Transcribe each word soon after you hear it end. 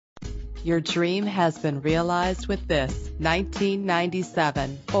Your dream has been realized with this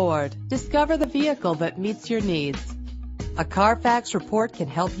 1997 Ford. Discover the vehicle that meets your needs. A Carfax report can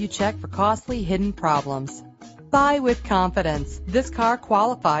help you check for costly hidden problems. Buy with confidence. This car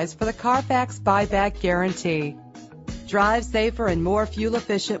qualifies for the Carfax buyback guarantee. Drive safer and more fuel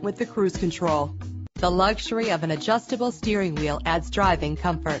efficient with the cruise control. The luxury of an adjustable steering wheel adds driving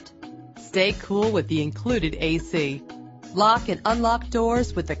comfort. Stay cool with the included AC. Lock and unlock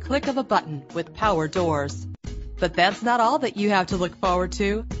doors with the click of a button with power doors. But that's not all that you have to look forward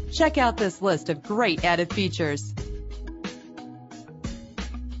to. Check out this list of great added features.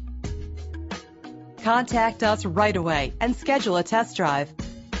 Contact us right away and schedule a test drive.